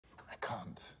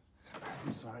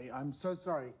sorry. I'm so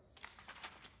sorry.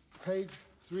 Page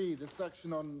 3, the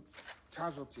section on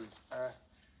casualties.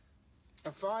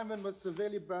 A fireman was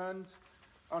severely burned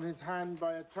on his hand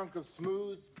by a chunk of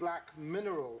smooth black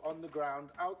mineral on the ground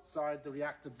outside the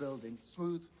reactor building.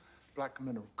 Smooth black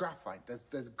mineral. Graphite.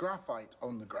 There's graphite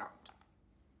on the ground.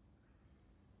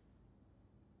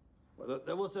 Well,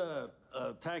 there was a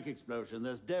tank explosion.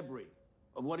 There's debris.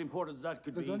 Of what importance that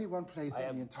could be... There's only one place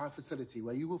in the entire facility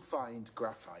where you will find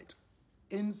graphite.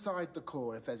 Inside the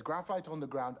core. If there's graphite on the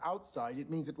ground outside, it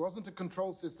means it wasn't a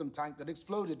control system tank that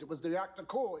exploded. It was the reactor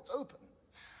core. It's open.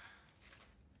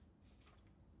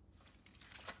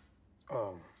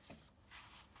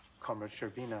 Comrade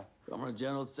Sherbina. Comrade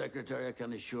General Secretary, I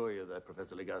can assure you that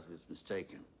Professor Legasov is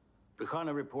mistaken.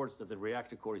 Plekhanov reports that the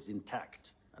reactor core is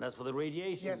intact. And as for the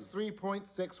radiation... Yes,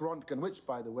 3.6 Rontgen, which,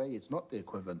 by the way, is not the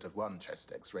equivalent of 1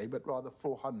 chest X-ray, but rather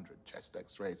 400 chest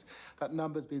X-rays. That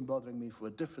number's been bothering me for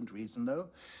a different reason, though.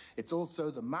 It's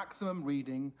also the maximum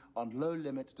reading on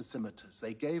low-limit dosimeters.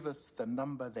 They gave us the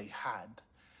number they had.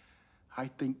 I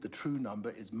think the true number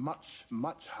is much,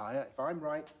 much higher. If I'm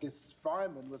right, this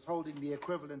fireman was holding the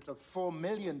equivalent of 4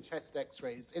 million chest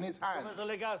X-rays in his hand. Professor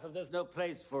Legasov, there's no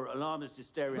place for alarmist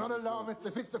hysteria. It's not alarmist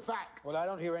if it's a fact. Well, I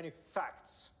don't hear any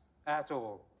facts at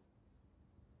all.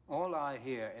 All I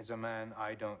hear is a man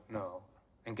I don't know,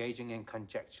 engaging in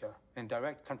conjecture, in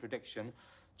direct contradiction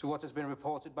to what has been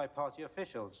reported by party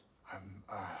officials.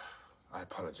 I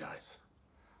apologize.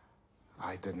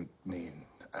 I didn't mean,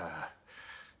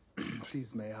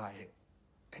 Please, may I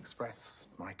express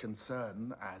my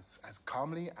concern as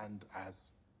calmly and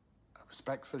as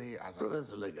respectfully as I...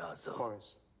 Professor Legasov.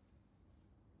 Horace,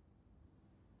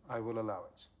 I will allow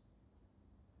it.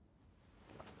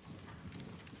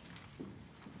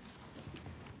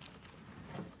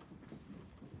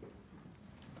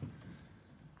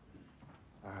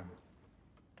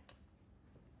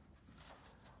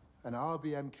 An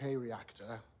RBMK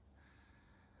reactor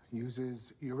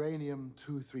uses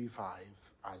uranium-235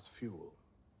 as fuel.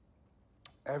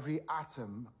 Every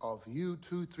atom of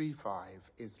U-235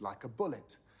 is like a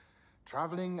bullet,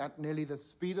 traveling at nearly the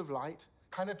speed of light,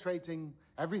 penetrating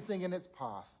everything in its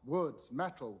path: woods,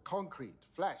 metal, concrete,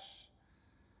 flesh.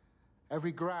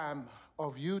 Every gram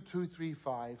of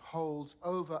U-235 holds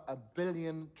over 1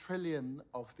 billion trillion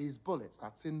of these bullets.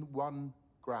 That's in 1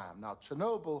 gram. Now,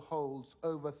 Chernobyl holds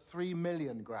over 3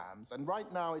 million grams, and right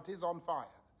now it is on fire.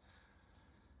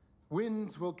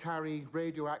 Winds will carry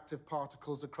radioactive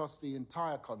particles across the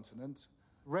entire continent.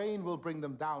 Rain will bring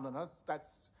them down on us.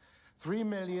 That's 3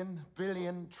 million,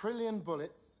 billion, trillion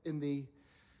bullets in the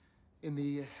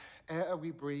air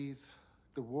we breathe,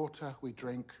 the water we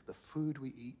drink, the food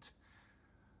we eat.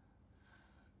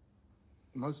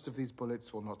 Most of these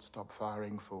bullets will not stop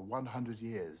firing for 100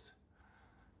 years.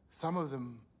 Some of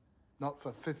them not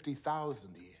for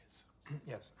 50,000 years.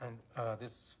 Yes, and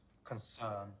this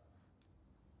concern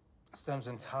stems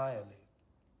entirely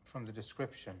from the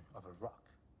description of a rock.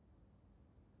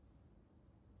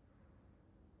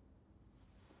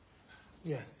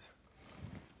 Yes.